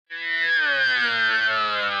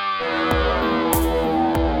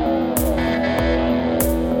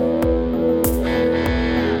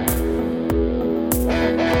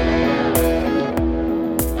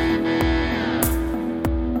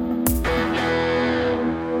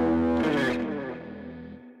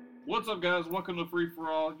what's up, guys? Welcome to Free For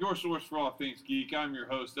All, your source for all things geek. I'm your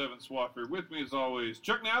host, Evan Swafford. With me, as always,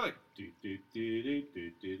 Chuck Nally.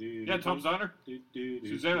 Yeah, Tom Steiner.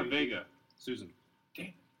 Susanna Vega. Susan. Damn,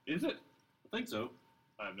 is it? I think so.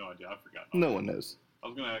 I have no idea. I forgot. No one knows. I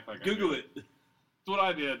was going to act like Google I it. That's what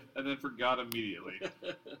I did, and then forgot immediately.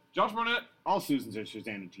 Josh Burnett? All Susans are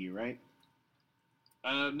Susanna to you, right?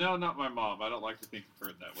 No, not my mom. I don't like to think of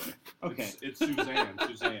her that way. Okay. It's Suzanne.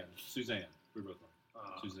 Suzanne. We're both wrong.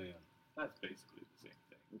 Suzanne. That's basically the same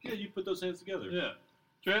thing. Yeah, you put those hands together. Yeah.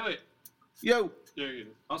 Trey, Yo! there you go.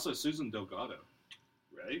 Also, Susan Delgado.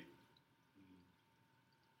 Right?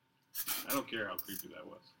 I don't care how creepy that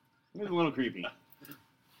was. It was a little creepy.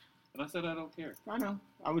 And I said I don't care. I know.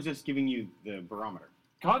 I was just giving you the barometer.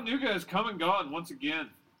 Chattanooga has come and gone once again.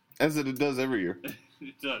 As it does every year.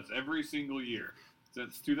 It does, every single year.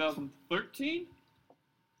 Since 2013?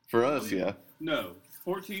 For us, yeah. No,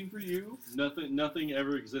 14 for you? nothing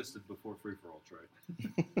ever existed before Free For All,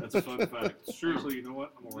 Trey. That's a fun fact. It's true. Actually, you know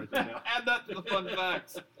what? I'm gonna write that down. Add that to the fun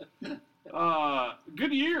facts.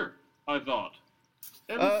 Good year, I thought.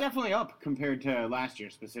 It was definitely up compared to last year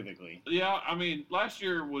specifically. Yeah, I mean, last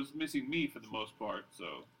year was missing me for the most part,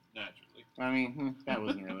 so naturally. I mean, that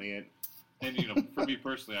wasn't really it. And, for me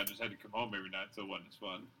personally, I just had to come home every night, so it wasn't as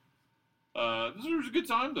fun. This was a good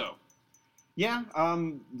time, though. Yeah,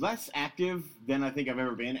 less active than I think I've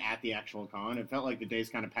ever been at the actual con. It felt like the days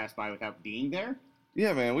kind of passed by without being there.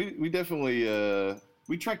 Yeah, man, we definitely,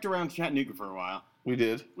 We trekked around Chattanooga for a while. we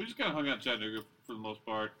did. We just kind of hung out in Chattanooga for the most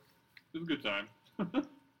part. It was a good time.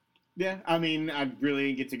 Yeah, I mean, I really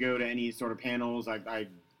didn't get to go to any sort of panels. I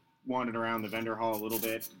wandered around the vendor hall a little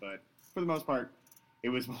bit, but for the most part, it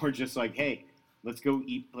was more just like, hey, let's go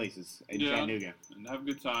eat places in Chattanooga. And have a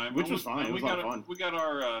good time. Which was fine. It was a lot of fun. We got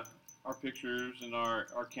our pictures and our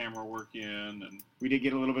camera work in, and We did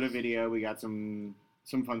get a little bit of video. We got some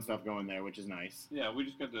fun stuff going there, which is nice. yeah, we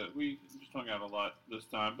just hung out a lot this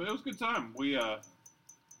time, but it was a good time. We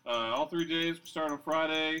all 3 days. We started on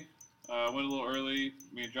Friday. Went a little early.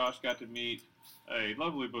 Me and Josh got to meet a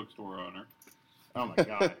lovely bookstore owner. Oh my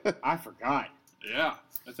god, I forgot Yeah,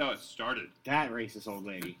 that's how it started. that racist old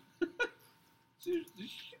lady. She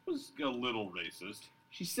was a little racist.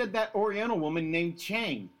 She said that Oriental woman named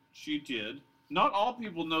Chang. She did. Not all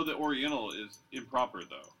people know that Oriental is improper,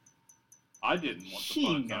 though. I didn't want the She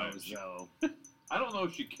fun knows times. though. I don't know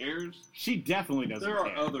if she cares. She definitely doesn't There are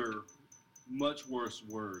care. other much worse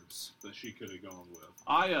words that she could have gone with.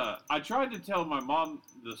 I tried to tell my mom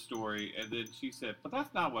the story, and then she said, "But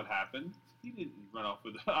that's not what happened. He didn't run off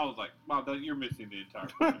with it." I was like, "Mom, you're missing the entire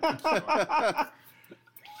point of the story."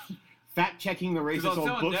 Fact checking the 'Cause I racist was old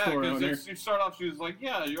telling Dad, bookstore 'cause owner. she started off, she was like,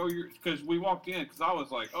 "Yeah, because we walked in, because I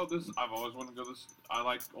was like, oh, this, I've always wanted to go this, I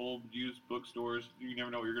like old used bookstores. You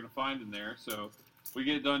never know what you're going to find in there." So we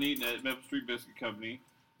get done eating at Maple Street Biscuit Company,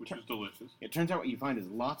 which was delicious. It turns out what you find is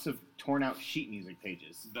lots of torn out sheet music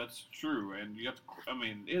pages. That's true, and you have to, I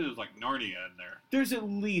mean, it is like Narnia in there. There's at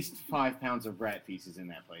least 5 pounds of rat feces in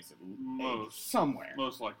that place. Somewhere.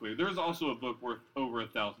 Most likely. There's also a book worth over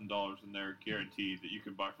 $1,000 in there, guaranteed, that you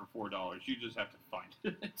can buy for $4. You just have to find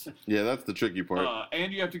it. Yeah, that's the tricky part.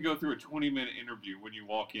 And you have to go through a 20-minute interview when you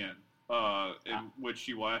walk in which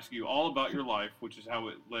she will ask you all about your life, which is how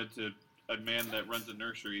it led to a man that runs a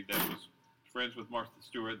nursery that was friends with Martha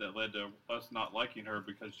Stewart, that led to us not liking her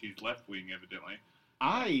because she's left-wing, evidently.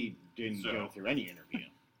 I didn't go through any interview.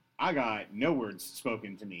 I got no words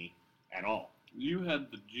spoken to me at all. You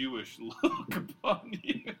had the Jewish look upon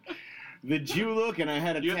you. The Jew look, and I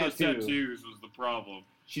had a You had those tattoo. tattoos was the problem.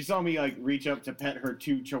 She saw me reach up to pet her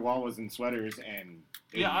 2 chihuahuas in sweaters, and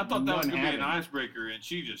Yeah, I thought that was none going to be an happened. icebreaker, and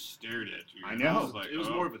she just stared at you. I know. I was like, It was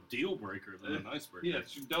oh. more of a deal breaker than an icebreaker. Yeah,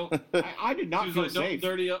 she don't. I did not She was feel like, safe.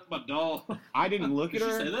 "Don't dirty up my doll." I didn't look Did at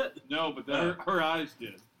she her. say that? No, but her eyes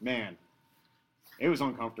did. Man, it was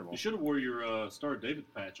uncomfortable. You should have wore your Star of David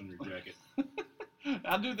patch on your jacket.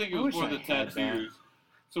 I do think it I was wish more I the had that. tattoos.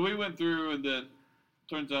 So we went through, and then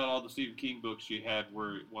turns out all the Stephen King books she had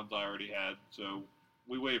were ones I already had. So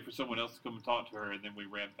we waited for someone else to come and talk to her, and then we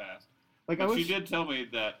ran past. I But wish she did tell me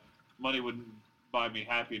that money wouldn't buy me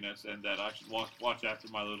happiness, and that I should watch after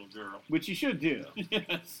my little girl. which you should do.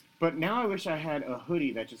 Yes. But now I wish I had a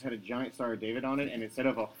hoodie that just had a giant Star of David on it, and instead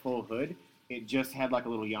of a full hood, it just had like a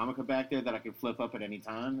little yarmulke back there that I could flip up at any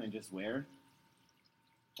time and just wear.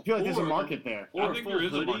 I feel like there's a Or- market there. Or I a think full there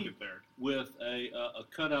is a hoodie market there. with a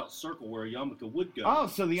cutout circle where a yarmulke would go. Oh,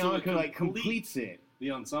 so the So it yarmulke completes it.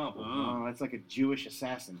 the ensemble. Oh. Oh, that's like a Jewish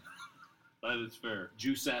assassin. That is fair.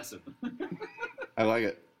 Jew-assassin. I like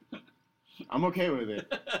it. I'm okay with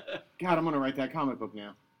it. God, I'm gonna write that comic book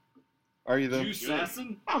now. Are you though?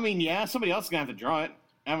 Jew-assassin? I mean, yeah, somebody else is gonna have to draw it.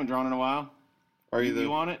 I haven't drawn in a while. Are you You the?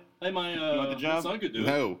 want it? Hey, my want the job? son could do it.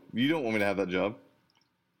 No, you don't want me to have that job.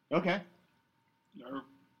 Okay. Our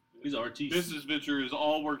He's an artiste. business venture is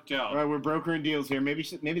all worked out. All right, we're brokering deals here. Maybe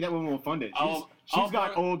that woman will fund it. I'll She's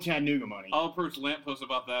got pro- old Chattanooga money. I'll approach Lamppost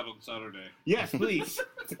about that on Saturday. Yes, please.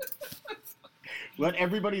 Let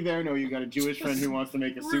everybody there know you got a Jewish friend who wants to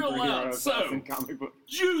make a Real superhero loud, assassin comic book.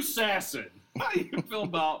 Juice Assassin. How do you feel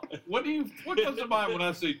about what comes to mind when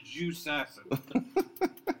I say Jew assassin?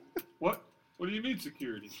 What do you mean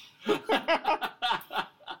security?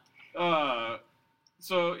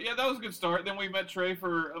 So yeah, that was a good start. Then we met Trey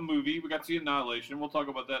for a movie. We got to see Annihilation. We'll talk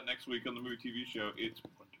about that next week on the movie TV show. It's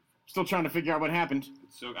wonderful. Still trying to figure out what happened.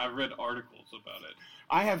 So I read articles about it.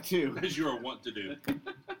 I have too. As you are wont to do.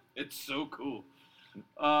 It's so cool.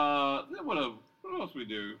 Then what else we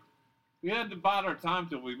do? We had to bide our time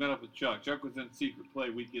till we met up with Chuck. Chuck was in Secret Play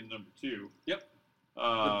weekend number 2. Yep.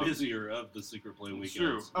 Uh, The busier of the Secret Play it's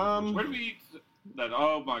weekends. true. Where did we eat that?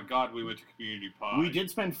 Oh my God, we went to Community Pie. We did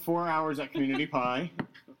spend 4 hours at Community Pie.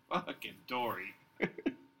 Fucking Dory.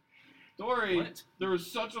 Dory, What? there was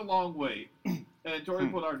such a long wait, and Dory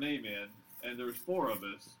put our name in, and there was 4 of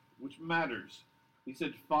us, which matters. He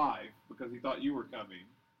said 5 because he thought you were coming.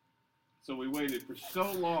 So we waited for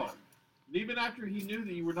so long. And even after he knew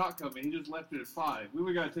that you were not coming, he just left it at 5. We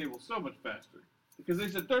would have got a table so much faster because they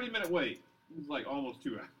said 30-minute wait. It was like almost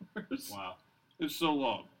 2 hours. Wow. It's so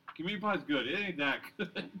long. Community Pie's good. It ain't that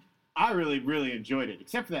good. I really, really enjoyed it,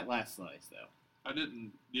 except for that last slice, though. I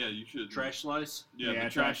didn't. Yeah, you should. Trash slice. Yeah, Yeah, the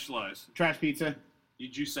trash slice. Trash pizza. You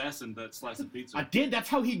Juice Assassin that slice of pizza. I did. That's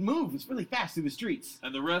how he'd move. It's really fast through the streets.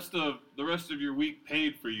 And the rest of your week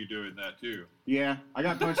paid for you doing that too. Yeah, I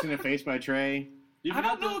got punched in the face by Trey. You I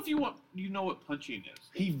don't forgot know if you know what punching is.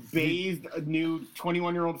 He bathed a new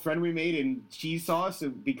 21-year-old friend we made in cheese sauce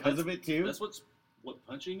because of it too. That's what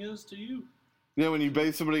punching is to you. Yeah, when you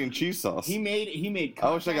bathe somebody in cheese sauce. He made.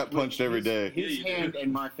 I wish I got contact with punched every day. His Yeah, you hand do.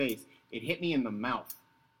 and my face. It hit me in the mouth.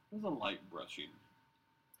 It was a light brushing.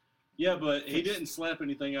 Yeah, but he didn't slap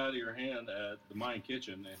anything out of your hand at the Mayan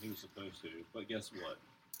kitchen, and he was supposed to. But guess what?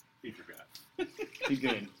 He forgot. He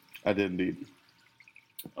did. I did indeed.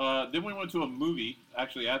 Then we went to a movie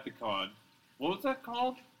actually at the con. What was that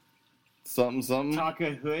called? Something.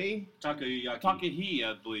 Takahui? Takoyaki. Takehi,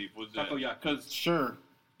 I believe, was it? Takoyaki. Because Sure.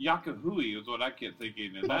 Yakahui is what I kept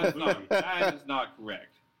thinking, and that is not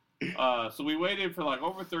correct. So we waited for like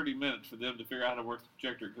over 30 minutes for them to figure out how to work the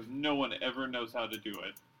projector because no one ever knows how to do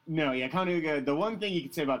it. No, yeah, Kanuga. The one thing you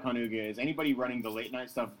can say about Kanuga is anybody running the late night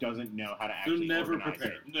stuff doesn't know how to actually They're never organize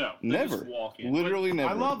prepared. it. No. They Never. just walk in. Literally never.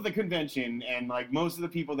 I love the convention, and like most of the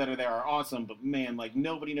people that are there are awesome. But man, like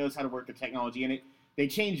nobody knows how to work the technology in it. They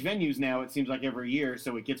change venues now. It seems like every year,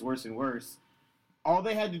 so it gets worse and worse. All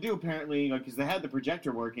they had to do, apparently, like because they had the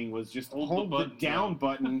projector working, was just Hold the hold the button down down.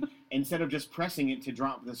 button instead of just pressing it to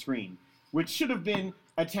drop the screen, which should have been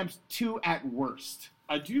attempts 2 at worst.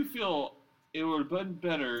 I do feel it would have been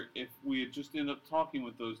better if we had just ended up talking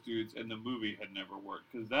with those dudes and the movie had never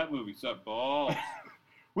worked because that movie sucked balls.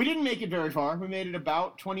 We didn't make it very far. We made it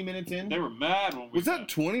about 20 minutes in. They were mad when we Was that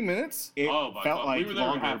left. 20 minutes? It Oh my felt God. like We were there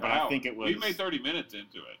longer, for half an but hour. I think it was. We made 30 minutes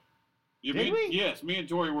into it. You Did we? Yes, me and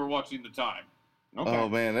Tori were watching the time. Okay. Oh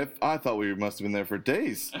man, I thought we must have been there for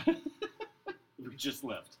days. We just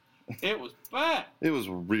left. It was bad. It was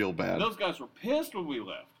real bad. Those guys were pissed when we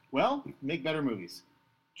left. Well, make better movies.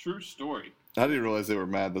 True story. I didn't realize they were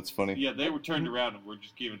mad. That's funny. Yeah, they were turned around and were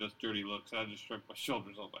just giving us dirty looks. I just shrugged my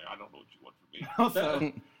shoulders. I was like, I don't know what you want from me.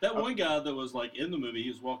 Also, That one guy that was like in the movie, he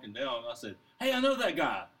was walking down. I said, "Hey, I know that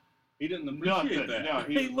guy." He didn't appreciate Nothing. that. No,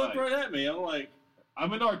 he he was looked like- right at me. I'm like,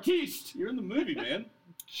 I'm an artiste. "You're in the movie, man.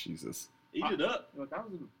 Jesus. Eat it up." Look, I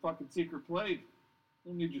was in a fucking secret play.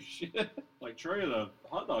 Don't need your shit. Like Trey at a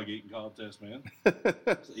hot dog eating contest, man.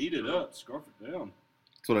 That's So eat it up, scarf it down.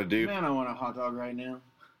 what I do. man, I want a hot dog right now.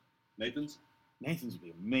 Nathan's. Nathan's would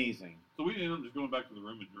be amazing. So we ended up just going back to the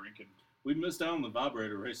room and drinking. We missed out on the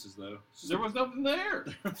vibrator races though. There was nothing there.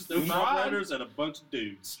 There was no We tried. vibrators and a bunch of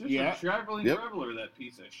dudes. Just Yeah. a traveling Yep. reveler, that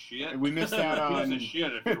piece of shit. We missed out Piece on. of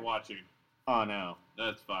shit if you're watching. Oh no,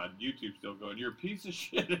 That's fine. YouTube's still going. You're a piece of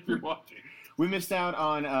shit if you're watching. we missed out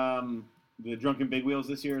on the Drunken Big Wheels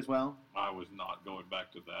this year as well. I was not going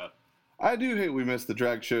back to that. I do hate we missed the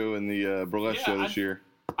drag show and the burlesque Yeah, show this year.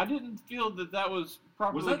 I didn't feel that was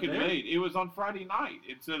properly Was that there? conveyed. It was on Friday night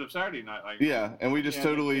instead of Saturday night. Like, Yeah, and we just Yeah,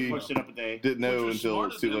 totally they pushed it up a day. didn't know which was until smart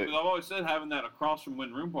it's of too them, late. because I've always said having that across from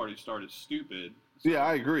when room party started is stupid. So, Yeah,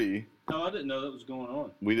 I agree. No, I didn't know that was going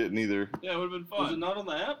on. We didn't either. yeah, it would have been Was it fun. not on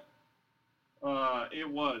the app? It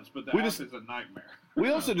was, but the We app just- is a nightmare. We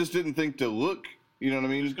also just didn't think to look You know what I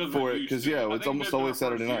mean? Just 'cause For we're it, used because to it. yeah, I it's think almost if it always been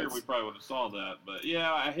our Saturday first year, nights. We probably would have saw that, but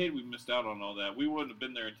yeah, I hate we missed out on all that. We wouldn't have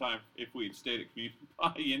been there in time if we had stayed at Community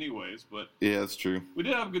Pie anyways. But Yeah, that's true. we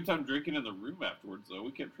did have a good time drinking in the room afterwards, though.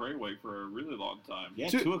 We kept Trey awake for a really long time. Yeah,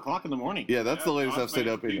 Dude. 2 o'clock in the morning. Yeah, that's the latest Josh I've stayed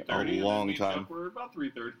made up in 2:30, a and then long me and time. Chuck were about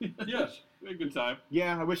 3:30. Yes. We had a good time.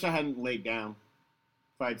 Yeah, I wish I hadn't laid down.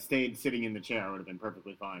 If I'd stayed sitting in the chair, I would have been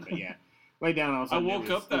perfectly fine. But yeah, laid down. All of a I sudden, woke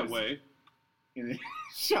up that way.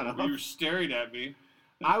 Shut up. You were staring at me.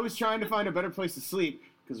 I was trying to find a better place to sleep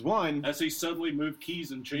because one, As he suddenly moved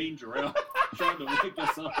keys and change around, trying to wake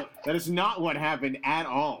us up. that is not what happened at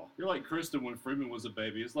all. You're like Kristen when Freeman was a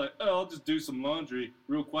baby. It's like, oh, I'll just do some laundry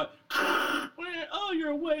real quiet. Oh, you're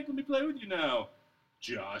awake. Let me play with you now.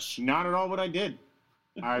 Josh. Not at all what I did.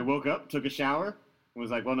 I woke up, took a shower, and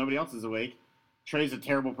was like, well, nobody else is awake. Trey's a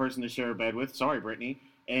terrible person to share a bed with. Sorry, Brittany.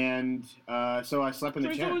 And so I slept in the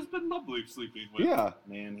Trey's chair. always been lovely sleeping with. Yeah,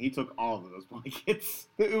 Man, he took all of those blankets.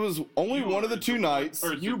 it was only You one of are the 2 the nights.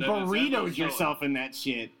 person You that has had burritoed those yourself in that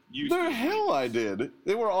shit. You The still- hell I did.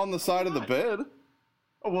 They were on the side of the bed.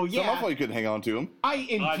 Oh, well, Yeah. So my yeah. fault you couldn't hang on to them. I know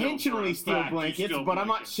for intentionally a steal fact you blankets, steal but I'm not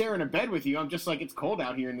blankets. sharing a bed with you. I'm just like, it's cold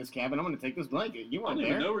out here in this cabin. I'm going to take this blanket. You I weren't don't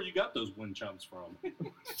even there. know where you got those wind chimes from.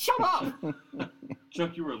 Shut up.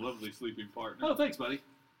 Chuck, you were a lovely sleeping partner. Oh, thanks, buddy.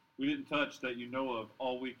 We didn't touch that you know of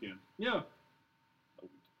all weekend. Yeah.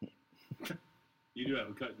 You do have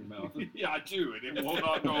a cut in your mouth. Yeah, I do, and it will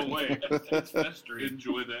not go away. It's festering.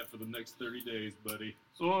 Enjoy that for the next 30 days, buddy.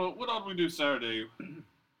 So what did we do Saturday?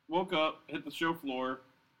 Woke up, hit the show floor,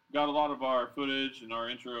 got a lot of our footage and our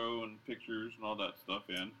intro and pictures and all that stuff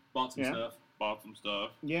in. Bought some Yeah. stuff. Bought some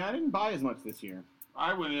stuff. Yeah, I didn't buy as much this year.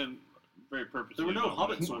 I went in very purposely. There were no not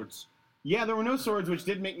Hobbit much. swords. Yeah, there were no swords, which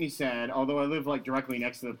did make me sad, although I live like directly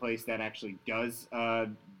next to the place that actually does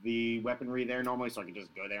the weaponry there normally, so I can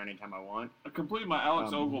just go there anytime I want. I completed my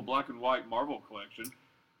Alex Um, Ogle black and white Marvel collection.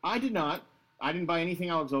 I did not. I didn't buy anything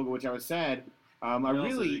Alex Ogle, which I was sad. I I also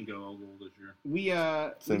really didn't go Ogle this year. we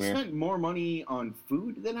Same here. spent more money on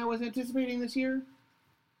food than I was anticipating this year,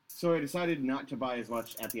 so I decided not to buy as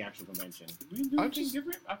much at the actual convention. Did we do I anything just-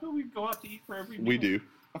 different? I thought we'd go out to eat for every meal. We do.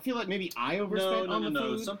 I feel like maybe I overspent on the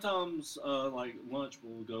food. Sometimes, like, lunch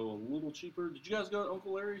will go a little cheaper. Did you guys go to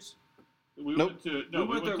Uncle Larry's? We Nope. went to we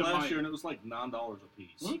went there to last my, year, and it was like $9 a piece.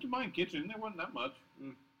 We went to Mine Kitchen. There wasn't that much.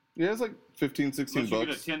 Yeah, it's like 15, 16 Unless you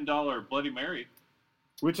bucks. get a $10 Bloody Mary.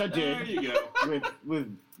 Which I There did you go.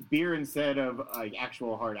 with beer instead of like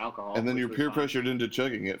actual hard alcohol. And then which you're was peer fine. pressured into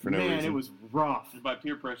chugging it for no Man, reason. it was rough. And by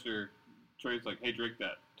peer pressure, Trey's like, "Hey, drink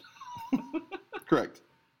that." Correct.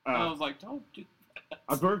 And I Uh, was like, "Don't do."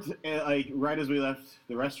 I burped like right as we left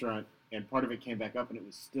the restaurant, and part of it came back up, and it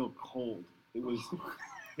was still cold. It was,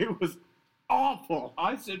 it was awful.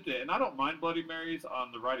 I sipped it, and I don't mind Bloody Marys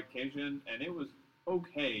on the right occasion, and it was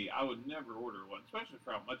okay. I would never order one, especially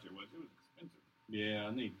for how much it was. It was expensive. Yeah,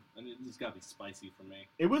 I need it's got to be spicy for me.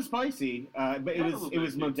 It was spicy, but Yeah, a it little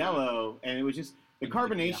was bit, yeah. Modelo, and it was just the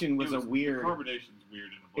carbonation was It a weird. The carbonation's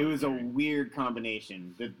weird in a It Bloody was a Mary. weird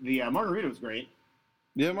combination. The margarita was great.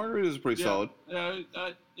 Yeah, margaritas are pretty Yeah, solid.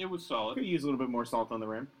 it was Could solid. have used a little bit more salt on the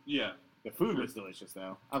rim. Yeah, The food was delicious,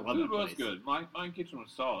 though. I love food that was place. good. Mine Kitchen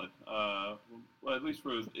was solid. Well, at least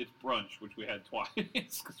for its brunch, which we had twice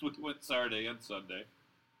because we went Saturday and Sunday.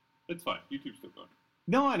 It's fine. YouTube's still going.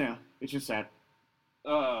 No, I know. It's just sad.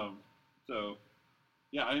 So,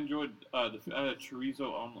 yeah, I enjoyed I had a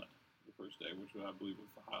chorizo omelet the first day, which I believe was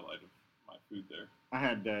the highlight of my food there. I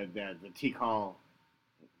had the tikal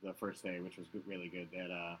the first day, which was really good.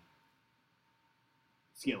 That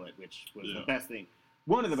skillet, which was Yeah. the best thing.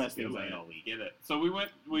 One of the best things I Skillet. ate all week. Get it? So we walked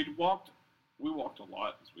a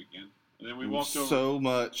lot this weekend, and then we walked over. So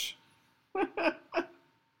much.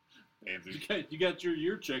 You got your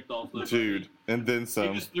year checked off, though, Dude. And then He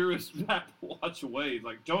some. just threw his Apple Watch away. He's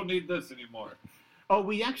like, "Don't need this anymore." Oh,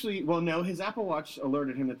 we actually. Well, no, his Apple Watch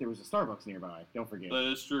alerted him that there was a Starbucks nearby. Don't forget.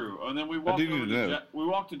 That is true. And then we walked do need over to know. we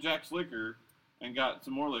walked to Jack's Liquor and got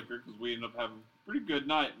some more liquor because we ended up having a pretty good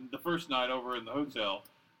night the first night over in the hotel.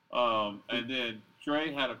 And then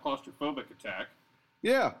Trey had a claustrophobic attack.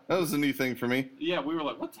 Yeah, that was a new thing for me. Yeah, we were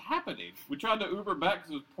like, "What's happening?" We tried to Uber back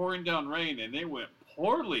because it was pouring down rain, and it went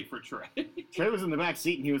poorly for Trey. Trey was in the back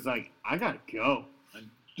seat, and he was like, "I gotta go." And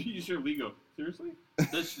you sure we go, seriously?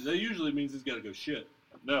 That usually means he's got to go shit.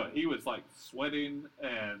 No, he was like sweating,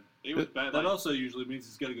 and it was bad. That Like, also usually means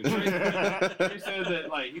he's got to go Trey, shit. Trey said that,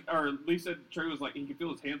 like, or at least said Trey was like, he could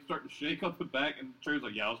feel his hands starting to shake on the back, and Trey was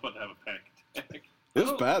like, "Yeah, I was about to have a panic attack." It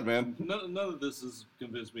was bad, man. None of this has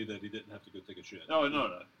convinced me that he didn't have to go take a shit. No.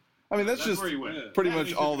 I mean, that's just where he went. yeah. pretty That much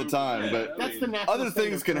means all you the do- time. yeah. But That's the natural. other state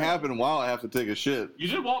things of can Trey. happen while I have to take a shit. You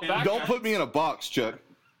did walk back. Don't put me in a box, Chuck.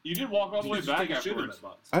 You did walk all the way Did you back take a shit in afterwards. that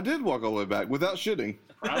box? I did walk all the way back without shitting.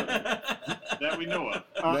 Proud of you. That we know of.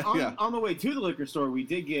 Yeah. On the way to the liquor store, we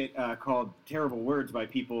did get called terrible words by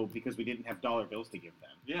people because we didn't have dollar bills to give them.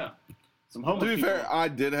 Yeah. Some To homeless be people. fair, I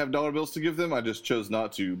did have dollar bills to give them. I just chose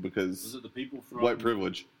not to Was because it the people from white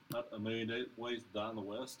privilege. Not A Million Ways to Die in the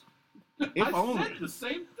West? If I only. said the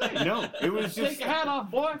same thing. No, it was just Take your hat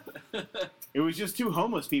off, boy. it was just two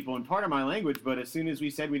homeless people and part of my language. But as soon as we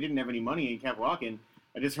said we didn't have any money and kept walking,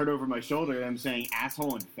 I just heard over my shoulder them saying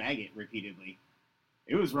 "asshole" and "faggot" repeatedly.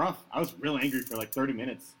 It was rough. I was real angry for like 30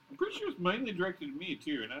 minutes. I'm pretty sure it was mainly directed at me,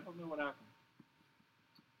 too, and I don't know what happened.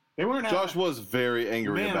 They weren't. Josh was very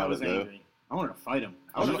angry man, I about was it, though. angry. I wanted to fight him.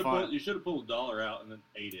 I would have fought. You should have pulled $1 out and then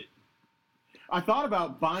ate it. I thought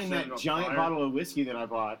about buying Set it that on giant fire. bottle of whiskey that I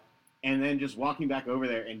bought and then just walking back over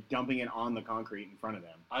there and dumping it on the concrete in front of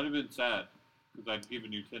them. I'd have been sad because I'd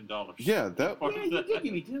given you $10. Yeah, that. Fuck Yeah, is you that? did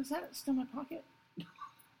give me. Is that still in my pocket?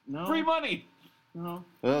 No. Free money. No.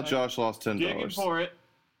 Well, Josh lost Digging $10. for it.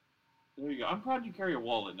 There you go. I'm proud you carry a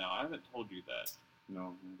wallet now. I haven't told you that.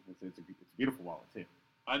 No. It's a beautiful wallet, too.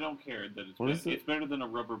 I don't care that it's, What is it? it's better than a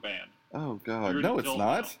rubber band. Oh God, You're no, an it's adult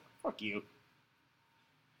not. now. Fuck you.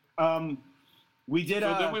 We did.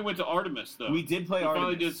 So then we went to Artemis, though. we did play We finally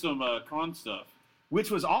Artemis, did some con stuff.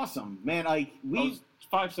 which was awesome, man. Like I we was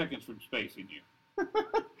 5 seconds from spacing you.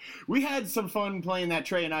 we had some fun playing that.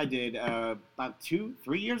 Trey and I did about 2-3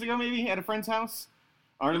 years ago, maybe at a friend's house.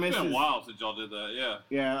 Artemis It's been is a while since y'all did that, yeah.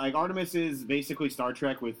 yeah, like Artemis is basically Star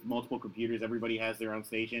Trek with multiple computers. Everybody has their own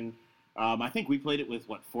station. I think we played it with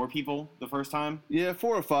 4 people the first time. Yeah,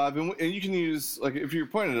 4 or 5, and you can use like if you're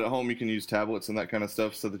playing it at home, you can use tablets and that kind of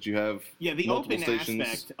stuff so that you have. Yeah, the Multiple open stations.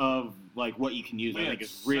 aspect of like what you can use, We I had think,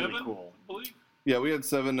 is really 7, cool. I believe. Yeah, we had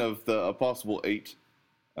 7 of the a possible 8.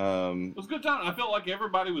 It was a good time. I felt like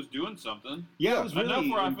everybody was doing something. Yeah, Yeah, it was really Enough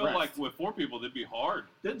where I impressed. felt like with 4 people, it'd be hard.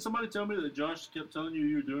 Didn't somebody tell me that Josh kept telling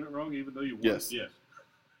you were doing it wrong even though you won? Yes. Yes.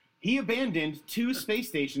 He abandoned 2 space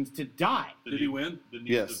stations to die. The Did he need- win? The needs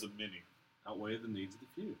Yes. of the many. Outweigh the needs of the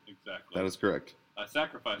few. Exactly. That is correct. I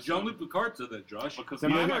sacrificed Jean-Luc them Picard said that, Josh. because As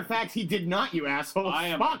a I matter am of fact, he did not, you asshole. I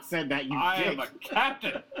am- Spock said that, you I dick. am a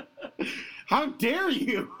captain. How dare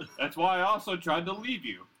you? That's why I also tried to leave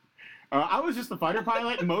you. I was just a fighter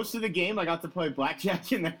pilot. Most of the game, I got to play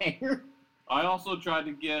blackjack in the hangar. I also tried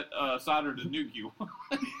to get Cider to nuke you.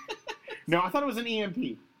 No, I thought it was an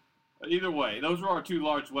EMP. Either way, those were our 2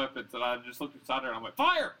 large weapons, and I just looked at Cider and I went,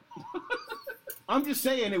 fire! I'm just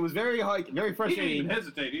saying, it was very very He didn't frustrating. even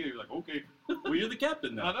hesitate either. He was like, okay. Well, you're the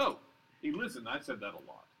captain I now. know. He listened. I said that a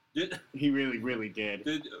lot. He really, really did.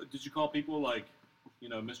 Did you call people like,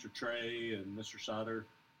 Mr. Trey and Mr. Cider?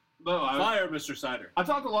 No, Fire Mr. Cider. I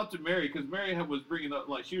talked a lot to Mary because Mary was bringing up,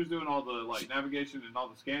 like, she was doing all the, like, navigation and all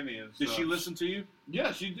the scanning and Did stuff. she listen to you?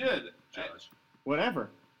 Yeah, she did. Josh. Whatever.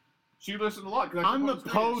 She listened a lot. 'cause I I'm the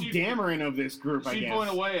kept on screaming. Poe Dameron of this group, I She guess. going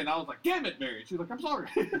away, and I was like, damn it, Mary. She was like, I'm sorry.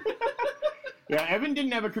 Yeah, Evan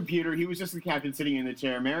didn't have a computer. He was just the captain sitting in the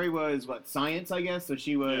chair. Mary was, science, I guess? So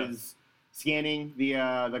she was scanning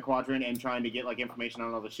the quadrant and trying to get, information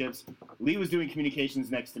on all the ships. Lee was doing communications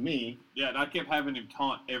next to me. Yeah, and I kept having him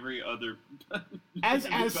taunt every other. As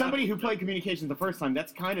somebody who played communications the first time,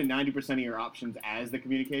 that's kind of 90% of your options as the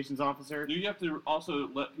communications officer. You have to also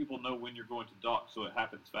let people know when you're going to dock so it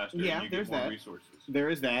happens faster Yeah, and you there's get more that. resources. There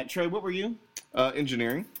is that. Trey, what were you?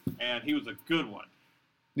 Engineering. And he was a good one.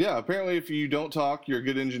 Yeah, apparently if you don't talk, you're a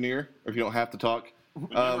good engineer. Or if you don't have to talk.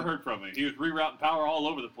 We never heard from him. He was rerouting power all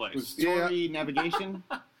over the place. Was Yeah. story navigation?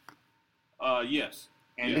 Yes.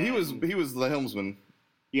 And He was the helmsman.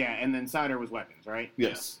 Yeah, and then Cider was weapons, right?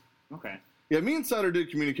 Yes. Okay. Yeah, me and Cider did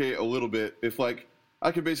communicate a little bit. If I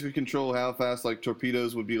could basically control how fast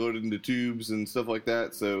torpedoes would be loaded into tubes and stuff like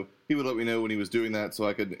that. So he would let me know when he was doing that, so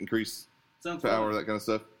I could increase Sounds power, fun. that kind of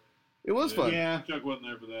stuff. It was fun. Yeah. Chuck wasn't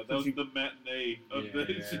there for that. That was the matinee of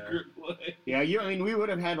the Yeah. secret play. Yeah, we would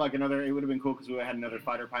have had another. It would have been cool because we would have had another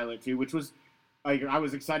fighter pilot too, which was I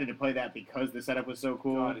was excited to play that because the setup was so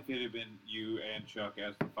cool. God, if it had been you and Chuck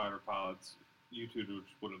as the fighter pilots, you two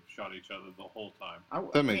would have shot each other the whole time.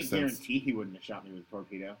 That makes can't sense. guarantee he wouldn't have shot me with a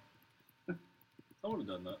torpedo. I would have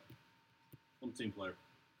done that. I'm a team player.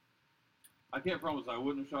 I can't promise I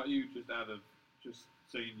wouldn't have shot you just out of just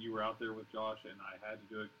saying you were out there with Josh and I had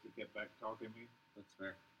to do it to get back talking to me. That's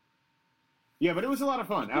fair. Yeah, but it was a lot of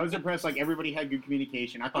fun. I was impressed. Everybody had good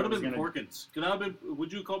communication. I I thought would it was have been gonna. Porkins. Could I have been?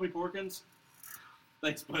 Would you call me Porkins?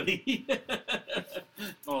 Thanks, buddy.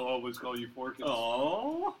 I'll always call you Porkins.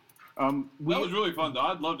 Oh. That was really fun, though.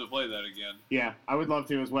 I'd love to play that again. Yeah, I would love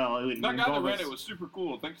to as well. It would That guy that involve ran us- it was super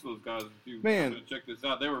cool. Thanks to those guys. If you Man. want to check this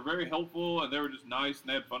out, they were very helpful and they were just nice and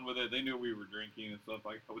they had fun with it. They knew we were drinking and stuff.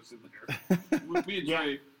 Like I was sitting there. Me and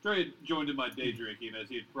Yeah. Trey joined in my day drinking as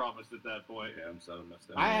he had promised at that point. Yeah, I'm so messed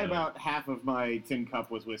up. I had about half of my tin cup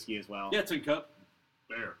was whiskey as well. Yeah, tin cup.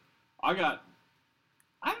 There.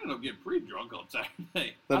 I ended up getting pretty drunk on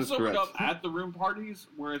Saturday. That I is sobered correct. up at the room parties,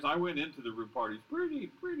 whereas I went into the room parties pretty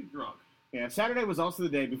drunk. Yeah, Saturday was also the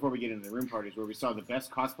day before we get into the room parties where we saw the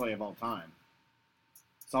best cosplay of all time.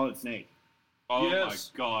 Solid Snake. Oh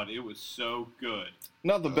Yes. my god, it was so good.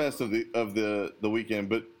 Not the best of the weekend,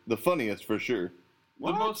 but the funniest for sure.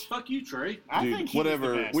 The most. Fuck you, Trey. I Dude, think he was the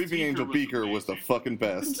whatever. best. Weeping Beaker Angel was Beaker was the amazing. fucking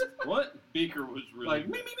best. What? Beaker was really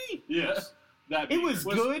Like good. me. Yes. That It Beaker. was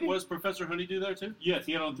good. Was Professor Honeydew there too? Yes,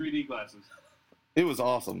 he had on 3D glasses. It was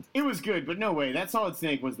awesome. It was good, but no way. That Solid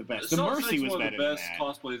Snake was the best. The Solid Mercy Snake's was one better of the than best that.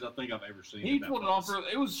 cosplays I think I've ever seen. He in that pulled it off. place.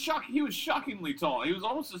 It was he was shockingly tall. He was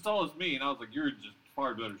almost as tall as me, and I was like, "You're just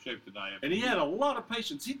far better shape than I am." And he had a lot of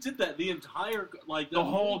patience. He did that the entire the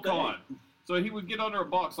whole day. con. So he would get under a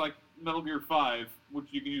box like Metal Gear 5, which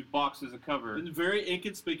you can use box as a cover. In very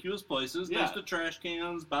inconspicuous places. Yeah. Next to trash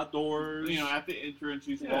cans, by doors. You know, at the entrance,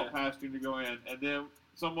 you just Yeah. walk past him to go in, and then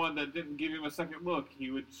someone that didn't give him a second look, he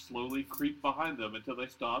would slowly creep behind them until they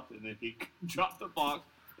stopped, and then he dropped the box.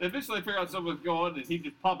 And eventually, they figure out something was going, and he'd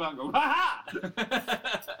just pop out and go, "Ha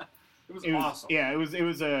ha!" It was awesome. Yeah, it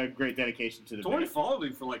was a great dedication to the Tori band. followed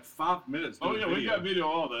him for like 5 minutes. Oh doing yeah, we video. got video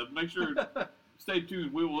of all that. Make sure, stay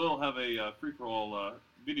tuned. We will have a free for all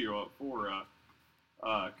video up for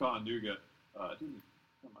Con Nougat. Didn't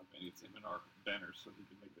come up anything in our banners so he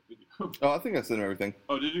can make the video. Oh, I think I sent him everything.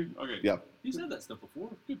 Oh, did you? Okay. Yeah. He said that stuff before.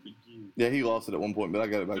 Good for you. Yeah, he lost it at one point, but I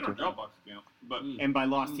got it It's back in to our him. Dropbox account, but And by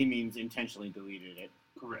lost, he means intentionally deleted it.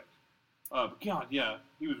 correct. But God, yeah,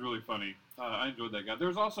 he was really funny. I enjoyed that guy.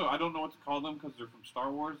 There's also, I don't know what to call them because they're from Star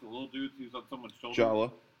Wars. The little dudes who's on someone's shoulder.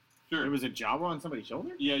 Jawa. Sure. There was a Jawa on somebody's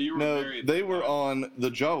shoulder? Yeah, you were No, very. they were on the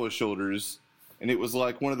Jawa shoulders, and it was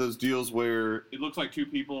like one of those deals where, It looks like two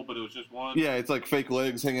people, but it was just one. yeah, it's like fake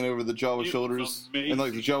legs hanging over the Jawa It was shoulders, amazing. and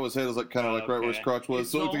like the Jawa's head was like kind of like right where his Okay. crotch was,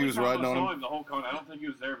 It's so it the looked like he was only time riding I on saw him. the whole con. I don't think he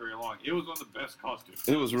was there very long. It was one of the best costumes.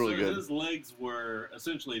 It was really So good. His legs were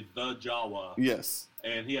essentially the Jawa, Yes,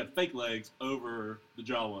 and he had fake legs over the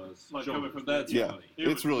Jawa's Like coming shoulders. from That's yeah. funny. It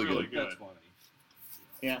It's was really good. That's funny.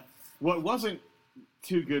 Yeah. What wasn't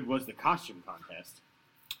too good was the costume contest.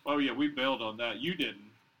 Oh yeah, we bailed on that. You didn't.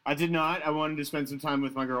 I did not. I wanted to spend some time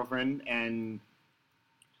with my girlfriend, and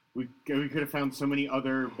we could have found so many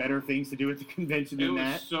other better things to do at the convention It than was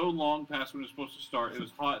that. so long past when it was supposed to start. It was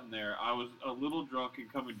hot in there. I was a little drunk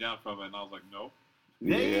and coming down from it, and I was like, nope.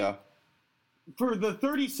 They- yeah. For the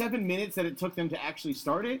 37 minutes that it took them to actually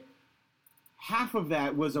start it, half of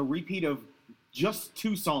that was a repeat of just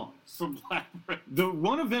 2 songs. From Labyrinth.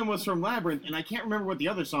 One of them was from Labyrinth, and I can't remember what the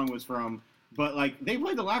other song was from, but like they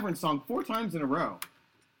played the Labyrinth song 4 times in a row.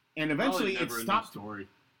 And eventually Probably it never ending stopped. Story.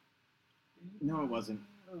 No, it wasn't.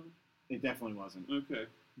 It definitely wasn't. Okay.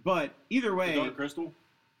 But either way, Dark Crystal.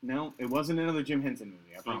 no, it wasn't another Jim Henson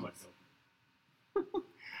movie, I Oh my promise.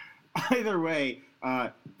 Either way,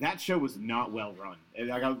 that show was not well run.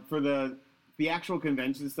 And I got, for the actual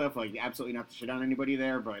convention stuff, like absolutely not to shit on anybody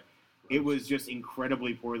there, but it was just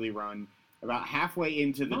incredibly poorly run. About halfway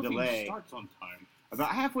into the Nothing delay, starts on time.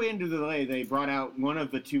 they brought out one of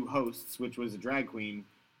the 2 hosts, which was a drag queen,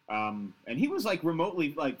 and he was like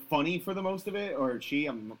remotely like funny for the most of it, or she.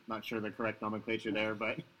 I'm not sure the correct nomenclature there,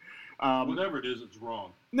 but Whatever it is, it's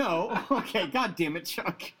wrong. no. Okay, God damn it,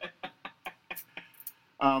 Chuck.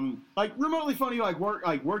 Like remotely funny, like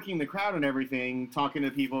working the crowd and everything, talking to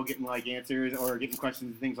people, getting like answers or getting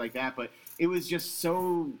questions and things like that. But it was just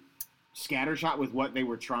so scattershot with what they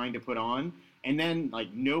were trying to put on. And then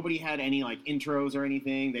like nobody had any like intros or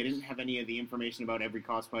anything. They didn't have any of the information about every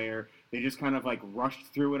cosplayer. They just kind of like rushed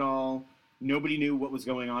through it all. Nobody knew what was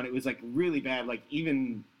going on. It was like really bad. Like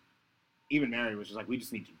even Mary was just like, we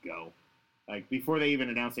just need to go. Like before they even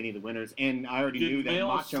announced any of the winners. And I already knew Did that male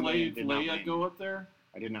Macho Man slave did not Leia win. go up there?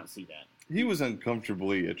 I did not see that. He was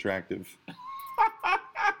uncomfortably attractive.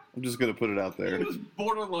 I'm just gonna put it out He there. was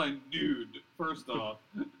borderline nude, first off.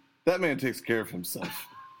 That man takes care of himself.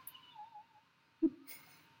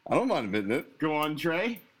 I don't mind admitting it. Go on,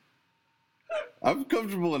 Trey. I'm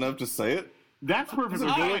comfortable enough to say it. That's perfectly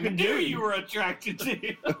I good looking knew dude. you were attracted to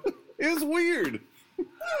him. It was weird.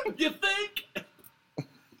 You think?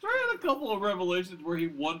 Trey had a couple of revelations where he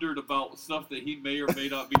wondered about stuff that he may or may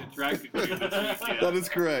not be attracted to this weekend. That is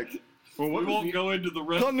correct. Well, We what was won't the- go into the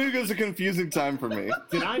rest. Chattanooga's a confusing time for me.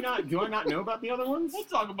 do I not know about the other ones? We'll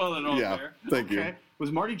talk about it on Yeah, there. thank you. Okay.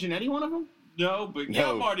 Was Marty Jannetty one of them? No, but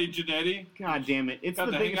No. Marty Jannetty. God damn it! It's Got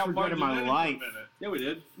the to hang biggest out with regret of Marty my Jannetty for a life. minute. Yeah, we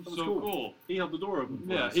did. That was So cool. He held the door open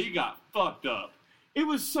for Yeah, us. he got fucked up. It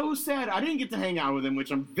was so sad. I didn't get to hang out with him, which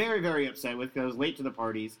I'm very, very upset with because I was late to the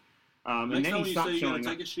parties. And Next then time he you stopped say you showing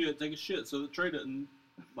gotta up. take a shit so that Trey didn't,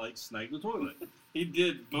 snag the toilet. He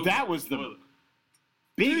did. both That was the- toilet.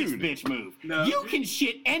 Biggest Dude. bitch move. No. You can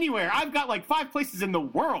shit anywhere. I've got like 5 places in the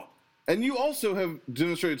world. And you also have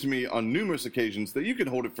demonstrated to me on numerous occasions that you can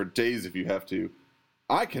hold it for days if you have to.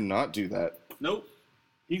 I cannot do that. Nope.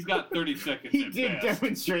 He's got 30 seconds. He at did best.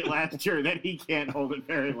 demonstrate last year that he can't hold it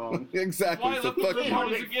very long. Exactly. Why So look fuck at you. how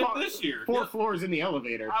does it get this year? 4 floors in the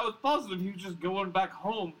elevator. I was positive he was just going back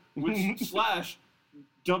home with slash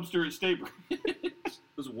dumpster at Staber. It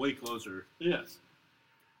was way closer. Yes.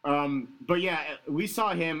 But yeah, we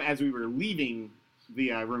saw him as we were leaving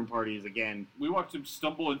the room parties again. We watched him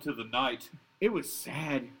stumble into the night. It was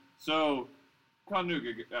sad. So,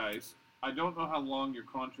 Chattanooga guys, I don't know how long your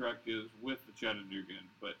contract is with the Chattanoogan,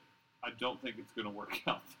 but I don't think it's going to work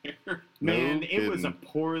out there. No Man, it was a kidding. Mm.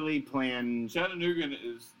 poorly planned. Chattanoogan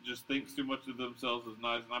just thinks too much of themselves as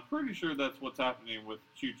nice, and I'm pretty sure that's what's happening with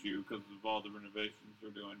Choo Choo because of all the renovations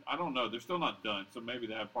they're doing. I don't know; they're still not done, so maybe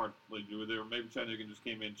they have partly to do with it, or maybe Chattanooga just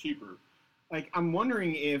came in cheaper. Like, I'm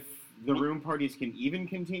wondering if the room parties can even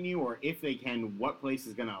continue, or if they can, what place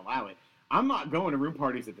is going to allow it. I'm not going to room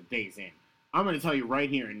parties at the Days Inn. I'm going to tell you right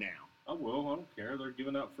here and now. I will. I don't care. They're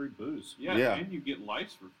giving out free booze. Yeah, Yeah. and you get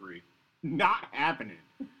lights for free. Not happening.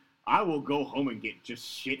 I will go home and get just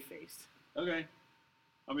shit-faced. Okay.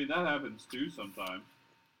 I mean, that happens too sometimes.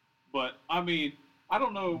 But I mean, I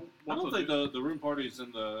don't know. I what don't to think do. the room parties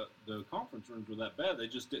in the conference rooms were that bad. They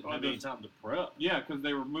just didn't Oh, have any there's- time to prep. Yeah, because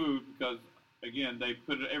they were moved because again they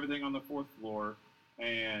put everything on the 4th floor,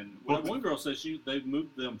 and Well, one girl said they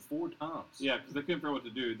moved them 4 times. yeah, because they couldn't figure out what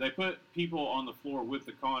to do. They put people on the floor with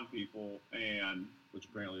the con people, and Which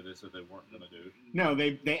apparently they said they weren't going to do. No,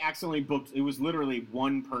 they accidentally booked. It was literally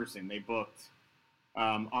one person they booked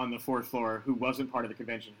on the 4th floor who wasn't part of the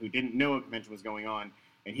convention, who didn't know a convention was going on,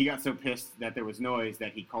 and he got so pissed that there was noise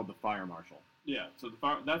that he called the fire marshal. yeah, so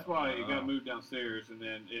that's why it Oh. got moved downstairs, and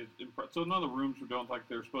then so none of the rooms were done like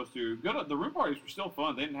they were supposed to. The room parties were still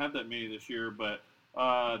fun. They didn't have that many this year, but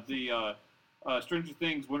the Stranger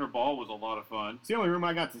Things Winter Ball was a lot of fun. It's the only room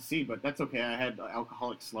I got to see, but that's okay. I had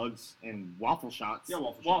alcoholic slugs and waffle shots. Yeah,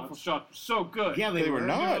 waffle Waffle shots. shots were so good. Yeah, They were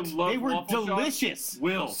not. Dude, love They were waffle shots.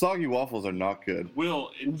 delicious. Soggy waffles are not good.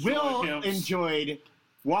 Will Will him. enjoyed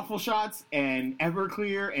waffle shots and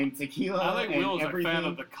Everclear and tequila I think and Will's everything. a fan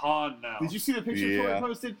of the con now. Did you see the picture Yeah. Tori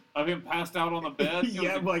posted? Of him passed out on the bed? It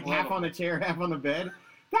Yeah, was like half incredible. on the chair, half on the bed.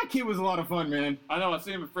 That kid was a lot of fun, man. I know, I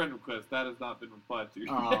see him in friend request. That has not been replied to.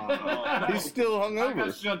 Aw. He's still I got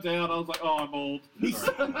hungover. shut down. I was like, oh, I'm old.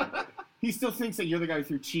 He still thinks that you're the guy who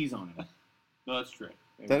threw cheese on him. No, that's true.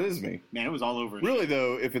 That is me. Man, it was all over. Really,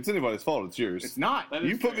 though, if it's anybody's fault, it's yours. It's not. That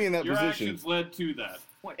You is put true. me in that Your position. actions led to that.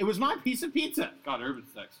 It was my piece of pizza. God, urban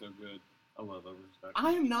stack's so good. I love overstack.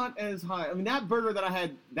 I am not as high. I mean, that burger that I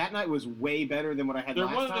had that night was way better than what I had They're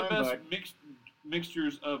last one of the time. best but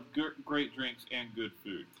mixtures of great drinks and good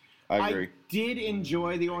food. I agree. did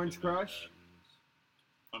enjoy the Orange Crush.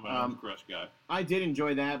 I'm an Orange Crush guy. I did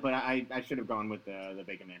enjoy that, but I should have gone with the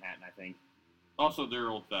Bacon Manhattan, I think. Also, their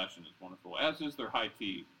old fashioned is wonderful, as is their high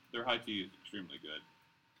tea. Their high tea is extremely good.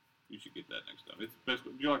 You should get that next time. It's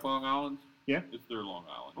basically, do you like Long Island's? Yeah. It's their Long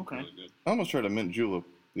Island. It's Okay. really good. I almost tried a mint julep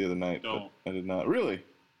the other night, Don't. but I did not. Really?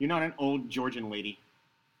 You're not an old Georgian lady.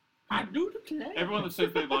 I do declare. Everyone that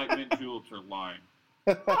says they like mint juleps are lying.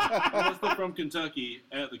 Unless they're from Kentucky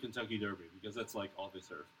at the Kentucky Derby, because that's like all they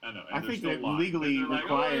serve. I know. I and they're think still that lying. legally And they're like,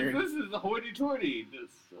 required- Oh, this is a hoity-toity. This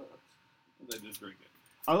sucks. They just drink it.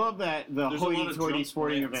 I love that the There's a lot of hoity-toity drunk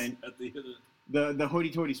sporting rants event. at the The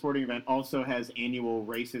hoity-toity sporting event also has annual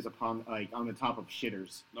races upon on the top of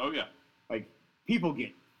shitters. Oh, yeah. Like people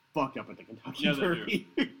get fucked up at the Kentucky Yeah, they Derby.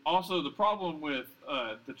 Also, the problem with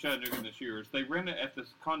the Chattanooga this year is they ran it at the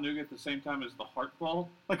Chattanooga at the same time as the Heart Ball.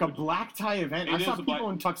 Like a black tie event. It I is saw a people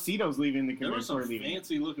black- in tuxedos leaving the There were convention some or leaving.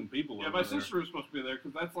 fancy looking people Yeah, over my there. sister was supposed to be there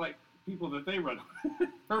because that's like people that they run.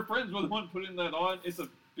 Her friends were the one putting that on. It's a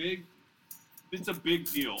big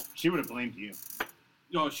deal. She would have blamed you.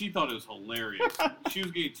 No, she thought it was hilarious. She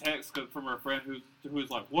was getting texts from her friend who was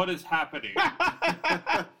like, "What is happening?"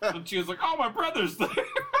 And she was like, "Oh, my brother's there."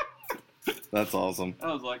 That's awesome.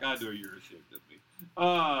 I was like, "I know you're ashamed of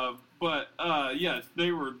me." But yes,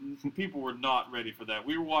 people were not ready for that.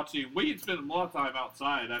 We had spent a lot of time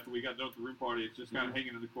outside after we got done with the room party. It's just kind of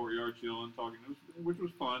hanging in the courtyard, chilling, talking, which was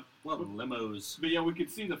fun. A lot of limos. But yeah, we could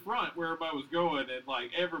see the front where everybody was going, and like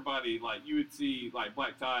everybody, like you would see like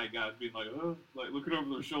black tie guys being like, like looking over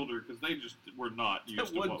their shoulder because they just were not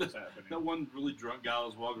used to what was happening. That one really drunk guy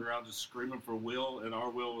was walking around just screaming for Will, and our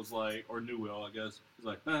Will was like, or new Will, I guess. He's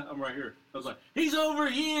like, I'm right here. I was like, he's over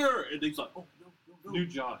here, and he's like, oh no. New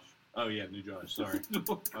Josh. Oh, yeah, New Josh. Sorry.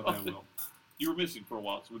 Okay, Will. You were missing for a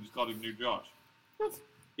while, so we just called him New Josh.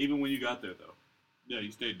 Even when you got there, though. Yeah, you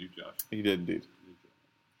stayed New Josh. He did indeed.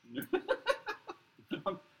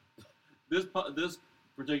 This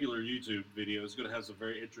particular YouTube video is going to have some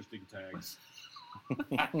very interesting tags.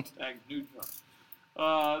 Tag New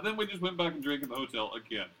Josh. Then we just went back and drank in the hotel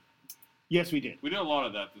again. Yes, we did. We did a lot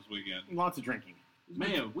of that this weekend. Lots of drinking.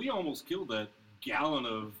 Man, we almost killed that gallon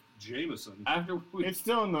of Jameson. After we It's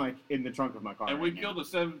still in the trunk of my car. and right we now. killed a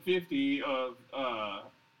 750 of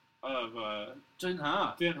Tin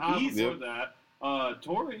High. Tin High before Yep. that.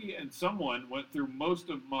 Tori and someone went through most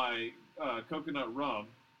of my coconut rum.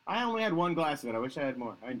 I only had one glass of it. I wish I had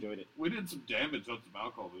more. I enjoyed it. We did some damage on some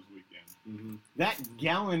alcohol this weekend. Mm-hmm. That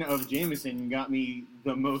gallon of Jameson got me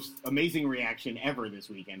the most amazing reaction ever this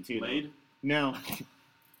weekend, too. though. Laid? No.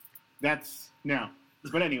 No.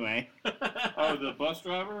 But anyway, Oh, the bus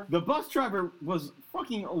driver? the bus driver was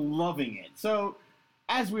fucking loving it. So,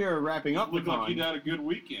 as we are wrapping up the Looked like con, he'd had a good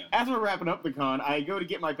weekend. as we're wrapping up the con, I go to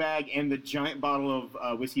get my bag and the giant bottle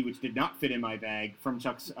of whiskey, which did not fit in my bag, from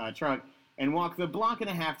Chuck's truck, and walk the block and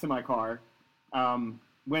a half to my car.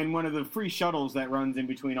 When one of the free shuttles that runs in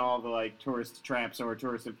between all the like tourist traps or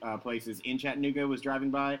tourist places in Chattanooga was driving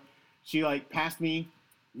by, she like passed me,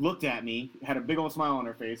 looked at me, had a big old smile on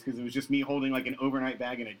her face because it was just me holding like an overnight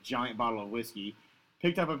bag and a giant bottle of whiskey,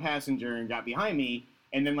 picked up a passenger and got behind me,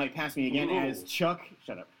 and then like passed me again as Chuck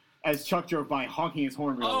drove by honking his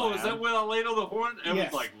horn real loud. Is that when I laid on the horn? Yes.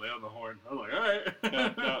 Everyone's like, lay on the horn. I was like, all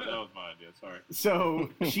right. that was my idea. Sorry. So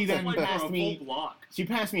she then like for a passed full me. block. She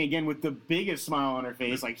passed me again with the biggest smile on her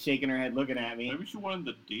face, like shaking her head, looking at me. Maybe she wanted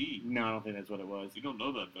the D. No, I don't think that's what it was. You don't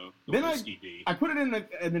know that though. The Then whiskey D. I put it in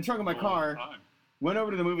the trunk of my car, All the time. went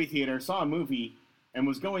over to the movie theater, saw a movie, and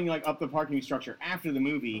was going like up the parking structure after the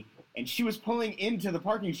movie. And she was pulling into the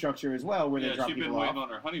parking structure as well, where they Yeah, drop she'd been people waiting off. on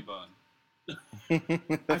her honey bun.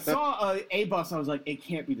 I saw a bus. I was like, it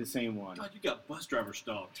can't be the same one. God, you got bus driver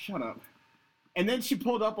stalked. Shut up. And then she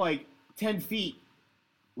pulled up like 10 feet,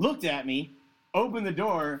 looked at me, opened the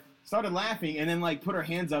door, started laughing, and then like put her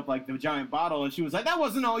hands up like the giant bottle, and she was like, "That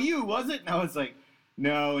wasn't all you, was it?" And I was like,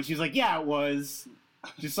 "No." And she's like, "Yeah, it was."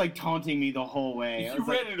 Just like taunting me the whole way. I You was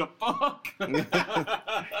like, ready to fuck?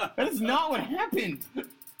 that is not what happened.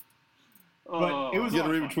 But it was You got to a lot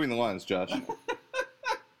read of between the lines, Josh.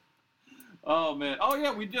 Oh man! Oh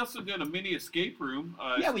yeah, we also did a mini escape room.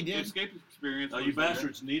 Yeah, we did. Escape experience. Oh, was you there.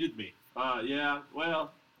 bastards needed me. Yeah.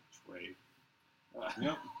 Well, Trey.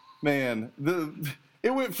 Yep. Man, it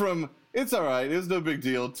went from it's all right, it was no big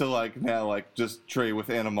deal to like now like just Trey with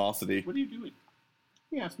animosity. What are you doing?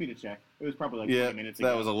 He asked me to check. It was probably like Yeah, 20 minutes ago.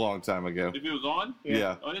 that was a long time ago. If it was on?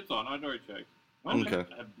 Yeah. Oh, it's on. I'd already checked. Okay.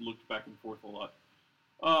 I have looked back and forth a lot.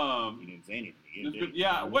 You didn't say anything. You It's did. good.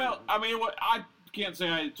 Yeah. Well, I mean, I can't say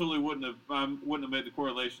I totally wouldn't have made the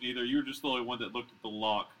correlation either. You were just the only one that looked at the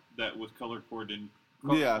lock that was color coordinated.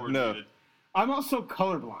 Yeah, no. I'm also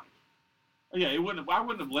colorblind. Yeah, I wouldn't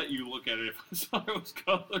have let you look at it if I saw it was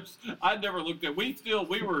colors. I'd never looked at.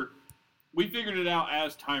 We figured it out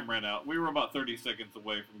as time ran out. We were about 30 seconds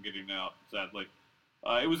away from getting out. Sadly,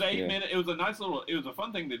 it was 8 minutes. It was a nice little. It was a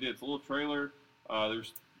fun thing they did. It's a little trailer.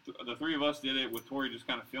 There's the three of us did it with Tori just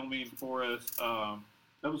kind of filming for us.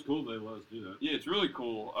 That was cool. They let us do that. Yeah, it's really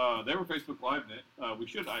cool. They were Facebook Live in it.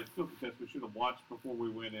 I still confess we should have watched before we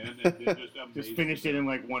went in and then just amazing. Just finished it in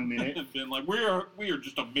like 1 minute. And been like, we are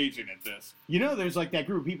just amazing at this. You know, there's like that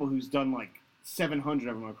group of people who's done like 700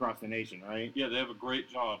 of them across the nation, right? Yeah, they have a great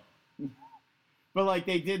job. But like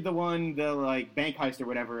they did the like bank heist or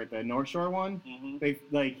whatever at the North Shore one.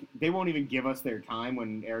 Mm-hmm. They won't even give us their time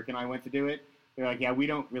when Eric and I went to do it. They're like, yeah, we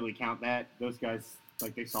don't really count that. Those guys,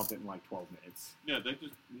 like, they solved it in like 12 minutes. Yeah, they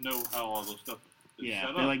just know how all those stuff is Yeah,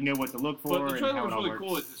 set they up. like know what to look for But the and trailer how was it all really works.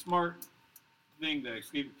 cool. It's a smart thing that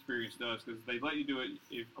Escape Experience does because they let you do it.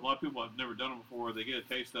 If a lot of people have never done it before, they get a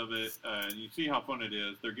taste of it, and you see how fun it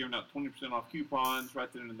is. They're giving out 20% off coupons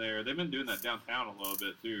right then and there. They've been doing that downtown a little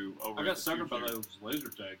bit too. I got suckered by those laser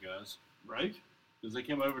tag guys. Right? Because they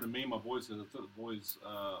came over to me and my boys, because I took the boys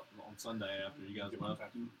on Sunday after you guys left.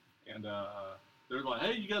 And they're like,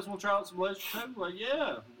 hey, you guys want to try out some laser tag? I'm like,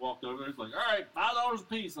 yeah. Walked over there. It's like, all right, $5 a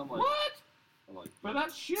piece. I'm like, What? I'm like, For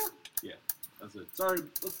that shit? that's it. Sorry,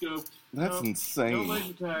 let's go. That's No insane.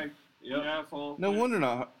 laser tag. You Yep. asshole. No wonder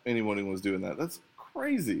not anyone was doing that. That's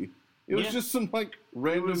crazy. It was Yeah. just some like It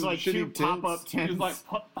random was like two shitty pop-up tents. It tents. was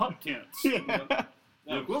like pup tents. yeah. The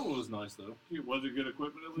That equipment was nice though. was it good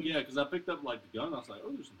equipment at least? Yeah, because I picked up like the gun. I was like,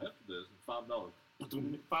 oh, there's some heft to this. $5.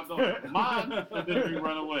 $5 mine, and then we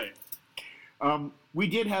run away. We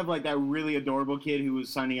did have like that really adorable kid who was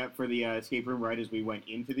signing up for the escape room right as we went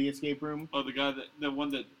into the escape room. Oh, the one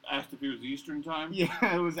that asked if it was Eastern time.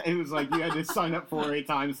 Yeah, it was like you had to sign up for a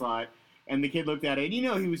time slot, and the kid looked at it,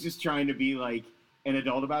 and he was just trying to be like an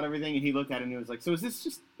adult about everything, and he looked at it and he was like, "So is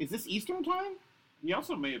this Eastern time?" He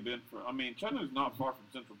also may have been Chattanooga's not far from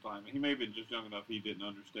Central Time. He may have been just young enough he didn't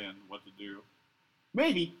understand what to do.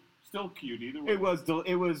 Maybe Still cute either way.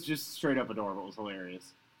 it was just straight up adorable. It was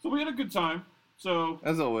hilarious. So we had a good time. So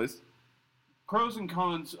As always. pros and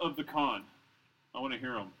cons of the con. I want to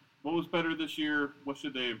hear them. What was better this year? What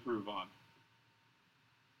should they improve on?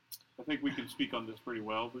 I think we can speak on this pretty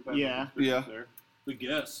well. We've had Yeah. experience Yeah. There. The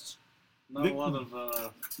guests. Not The- a lot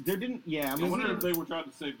of. There didn't. Yeah, I I mean, wonder if they were trying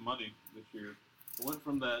to save money this year. Went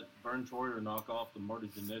from that Vern Troyer knockoff to Marty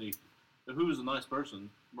Jannetty, who was a nice person,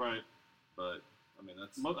 Right. but I mean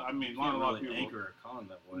that's. I mean, You not can't a lot of really people. anchor a con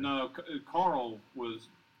that way. No, Carl was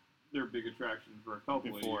their big attraction for a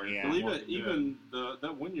couple Before, of years. yeah. Believe Wasn't it, good. even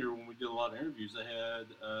that 1 year when we did a lot of interviews, they had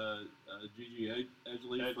Gigi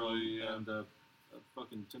Edgley from Edgley, yeah. and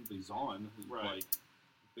fucking Timothy Zahn, who's Right. like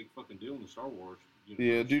big fucking deal in the Star Wars.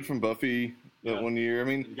 Yeah, dude from Buffy that Yeah. 1 year. I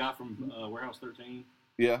mean, The guy from Warehouse 13.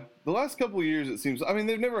 yeah, the last couple of years it seems. I mean,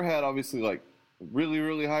 they've never had obviously like really,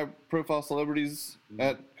 really high profile celebrities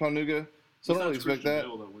at Chattanooga, so I don't really Besides expect that. Christian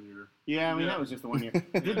Bale that 1 year. yeah, I mean Yeah. that was just the 1 year.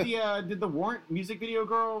 Did the Warrant music video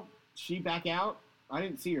girl she back out? I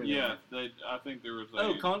didn't see her. There. Yeah, I think there was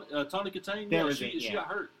a. Tawny Katane. There Yeah, was she it, yeah. got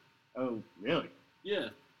hurt. Oh, really? Yeah,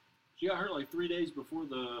 she got hurt like 3 days before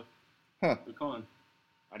the Huh. the con.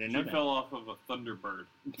 I didn't she know that. fell off of a Thunderbird.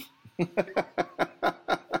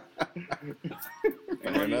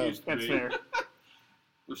 Fair enough. That's fair.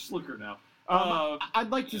 They're slicker now. I'd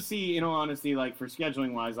like to see, in all honesty, like for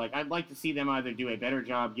scheduling wise, like I'd like to see them either do a better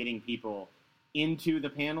job getting people into the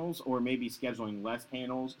panels, or maybe scheduling less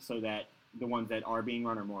panels so that the ones that are being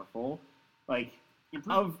run are more full. Like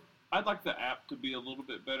I'd like the app to be a little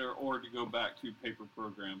bit better, or to go back to paper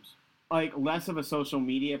programs. like less of a social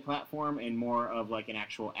media platform and more of like an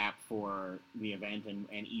actual app for the event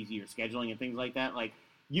and easier scheduling and things like that. Like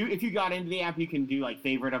if you got into the app, you can do like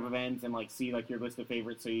favorite of events and like see like your list of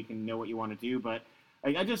favorites so you can know what you want to do. But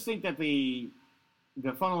like, I just think that the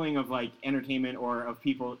funneling of like entertainment or of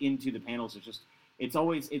people into the panels is just,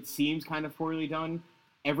 it seems kind of poorly done.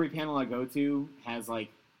 Every panel I go to has like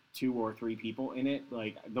 2 or 3 people in it.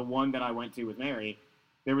 Like the one that I went to with Mary,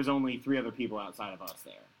 there was only 3 other people outside of us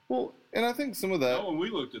there. Well, and I think some of that. Oh, when we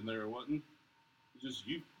looked in there, it wasn't. It was just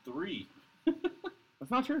you 3.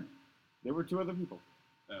 That's not true. There were 2 other people.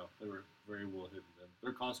 No, they were very well hidden. Then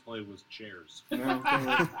their cosplay was chairs. No,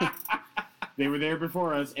 they were there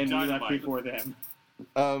before us, and we left Dynamite. before them.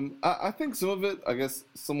 I think some of it, I guess,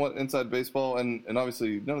 somewhat inside baseball, and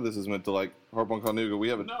obviously none of this is meant to like harp on Chattanooga. We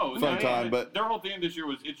have a fun time, but their whole thing this year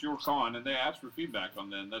was "It's your con," and they asked for feedback on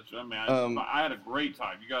that. I had a great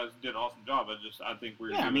time. You guys did an awesome job. I think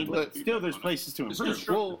we're Yeah, I mean, but still, there's places to It's improve.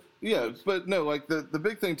 constructive. well, yeah, but no, like the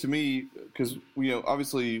big thing to me, because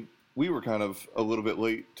obviously we were kind of a little bit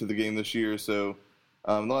late to the game this year, so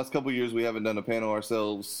the last couple of years we haven't done a panel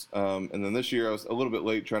ourselves, and then this year I was a little bit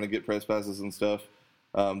late trying to get press passes and stuff.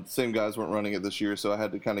 Same guys weren't running it this year, so I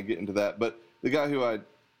had to kind of get into that. But the guy who I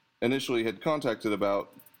initially had contacted about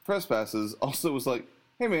press passes also was like,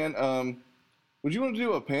 "Hey man, would you want to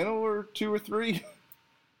do a panel or 2 or 3?"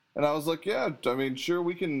 And I was like, "Yeah, I mean, sure,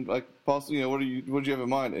 we can like possibly. What do you have in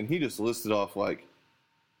mind?" And he just listed off like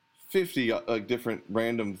 50 like different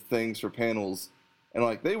random things for panels, and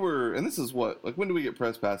like they were. And this is what, like, when did we get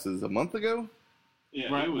press passes? A month ago?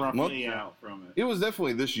 Yeah, Right, it was roughly, months yeah. out from it. It was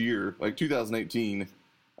definitely this year, like 2018.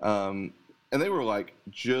 And they were like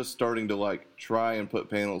just starting to like try and put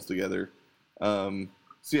panels together. So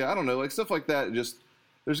yeah, I don't know, like stuff like that. Just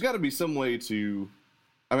there's got to be some way to.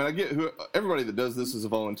 I mean, I get everybody that does this is a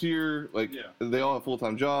volunteer. Like Yeah. they all have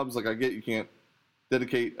full-time jobs. Like I get you can't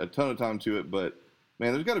dedicate a ton of time to it, but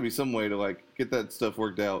man, there's got to be some way to like get that stuff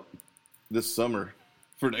worked out this summer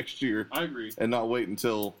for next year, I agree. and not wait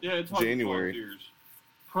until Yeah, it's hard January. to volunteers.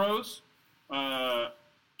 Pros, I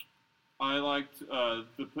liked the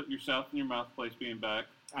put your south in your mouth place being back.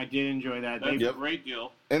 I did enjoy that. That's They, a Yep. great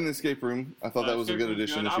deal. And the escape room. I thought that was a good Escape room's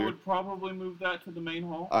addition good. this I year. would probably move that to the main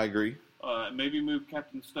hall. I agree. Maybe move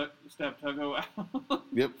Captain Stab Tuggo out.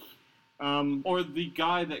 Yep. Or the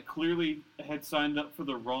guy that clearly had signed up for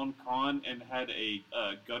the wrong con and had a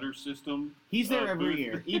gutter system. He's there every booth.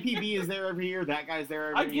 year. EPB is there every year. That guy's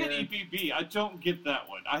there every year. I get EPB. I don't get that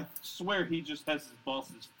one. I swear he just has his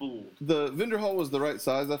bosses fooled. The vendor hall was the right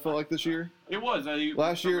size, I felt like, this year. It was.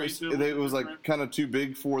 Last year, it was like kind of too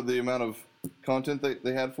big for the amount of content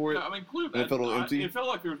they had for it. Yeah, I mean, include And it that. felt a little empty. It felt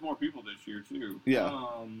like there was more people this year, too. Yeah.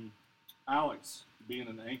 Alex being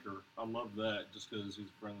an anchor, I love that just because he's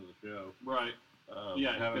a friend of the show. Right.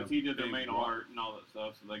 Yeah, having because a he did their big main block. art and all that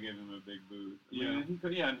stuff, so they gave him a big booth. Yeah.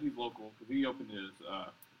 And he's local because he opened his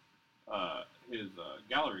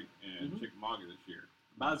gallery in Mhm. Chickamauga this year.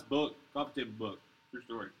 Buy his book, coffee table book. True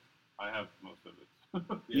story. I have most of it.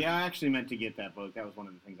 Yeah, I actually meant to get that book. That was one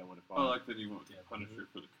of the things I would have I bought. like that he went with Punisher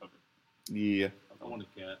for the cover. Yeah. I want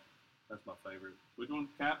a cat. That's my favorite. Which one?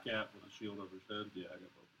 Cap? Cat with a shield over his head. Yeah, I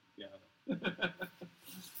got both. Yeah, I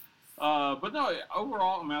know. But no,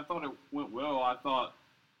 overall, I mean, I thought it went well. I thought,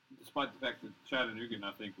 despite the fact that Chattanooga,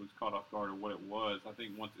 I think, was caught off guard of what it was, I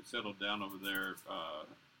think once it settled down over there,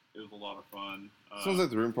 it was a lot of fun. Sounds like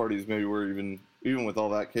the room parties maybe were even with all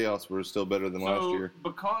that chaos were still better than last year.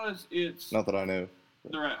 Because it's Not that I know.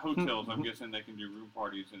 they're at hotels, I'm guessing they can do room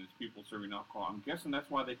parties and it's people serving alcohol. I'm guessing that's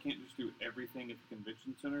why they can't just do everything at the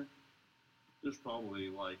convention center. There's probably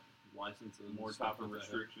like licenses, More and stuff type of like that.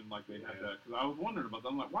 restriction like they have Yeah. that. Because I was wondering about that.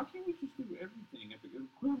 I'm like, why can't we just do everything?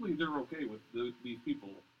 Clearly they're okay with these people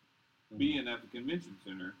being at the convention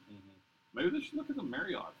center. Mhm. Maybe they should look at the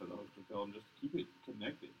Marriott for the hotel and just keep it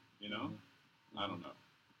connected. You know, I don't know,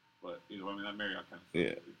 but I mean that Marriott kind of Yeah.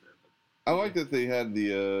 to be fair, but I like that they had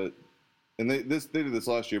the and they did this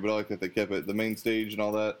last year, but I like that they kept it the main stage and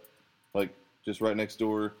all that, like just right next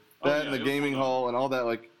door. Oh, That yeah, and it the was gaming fun. hall and all that,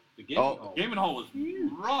 like The gaming Oh, hall. Gaming Hall was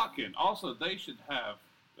rocking. Also, they should have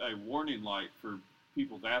a warning light for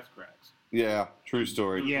people's ass cracks. yeah, true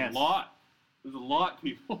story. Yes. There's a lot of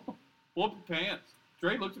people. Whoop your pants.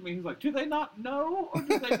 Dre looked at me. He's like, "Do they not know, or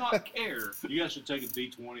do they not care?" You guys should take a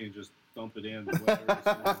D20 and just dump it in.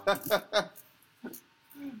 Whatever it's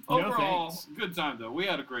Overall, thanks. good time though. We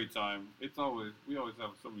had a great time. We always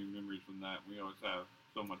have so many memories from that. We always have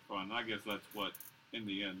so much fun. And I guess that's what, in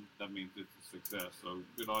the end, that means it's a success. So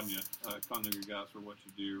good on you, Chattanooga guys, for what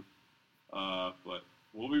you do. But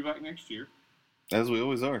we'll be back next year. As we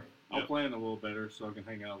always are. I'll Yep. plan a little better so I can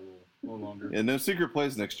hang out a little longer. And no secret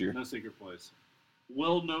plays next year. No secret place.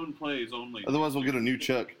 Well-known plays only. Otherwise, we'll get a new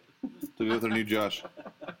Chuck to go with our new Josh.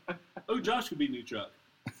 Oh, Josh could be new Chuck.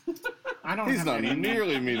 I don't. He's have not that in me.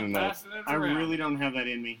 nearly mean enough. Passing it I around. really don't have that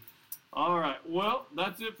in me. All right. Well,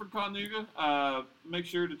 that's it for Chattanooga. Make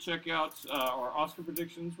sure to check out our Oscar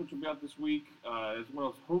predictions, which will be out this week, as well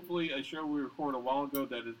as hopefully a show we recorded a while ago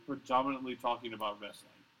that is predominantly talking about wrestling.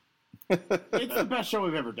 It's the best show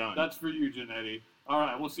we've ever done. That's for you, Janetti. All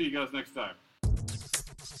right. We'll see you guys next time.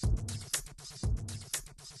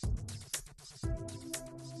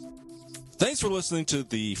 Thanks for listening to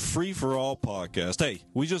the Free for All podcast. Hey,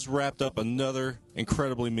 we just wrapped up another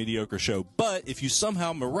incredibly mediocre show, but if you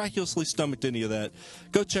somehow miraculously stomached any of that,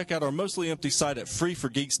 go check out our mostly empty site at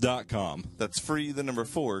freeforgeeks.com. That's free, the number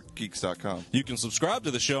 4, geeks.com. You can subscribe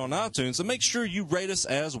to the show on iTunes and make sure you rate us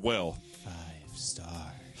as well. 5 stars.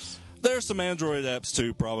 There's some Android apps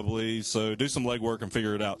too, probably, so do some legwork and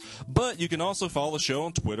figure it out. But you can also follow the show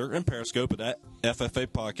on Twitter and Periscope at FFA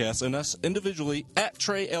Podcast, and us individually at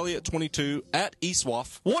Trey Elliott 22, at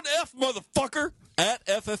Eastwoff, 1F motherfucker, at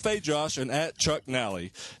FFA Josh, and at Chuck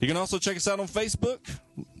Nally. You can also check us out on Facebook.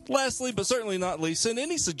 Lastly, but certainly not least, send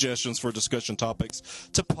any suggestions for discussion topics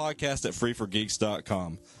to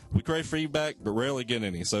podcast@freeforgeeks.com. We crave feedback, but rarely get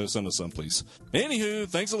any, so send us some, please. Anywho,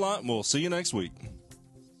 thanks a lot, and we'll see you next week.